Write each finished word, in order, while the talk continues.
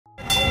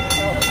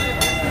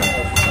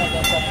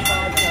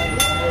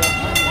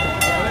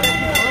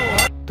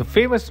The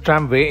famous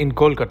tramway in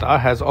Kolkata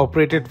has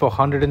operated for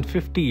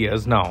 150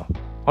 years now.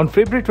 On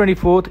February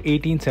 24,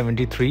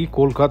 1873,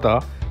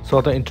 Kolkata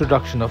saw the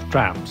introduction of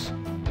trams.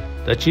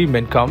 The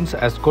achievement comes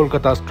as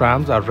Kolkata's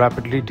trams are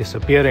rapidly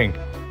disappearing.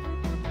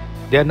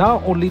 There are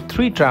now only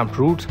 3 tram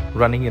routes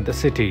running in the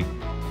city,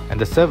 and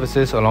the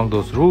services along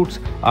those routes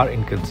are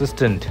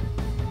inconsistent.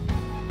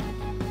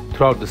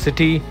 Throughout the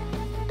city,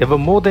 there were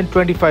more than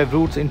 25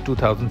 routes in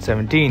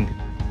 2017.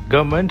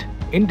 Government,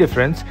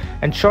 indifference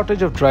and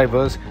shortage of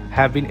drivers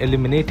have been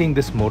eliminating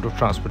this mode of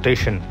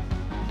transportation.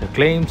 The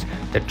claims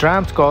that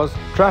trams cause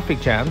traffic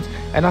jams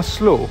and are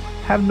slow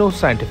have no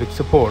scientific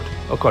support,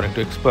 according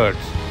to experts.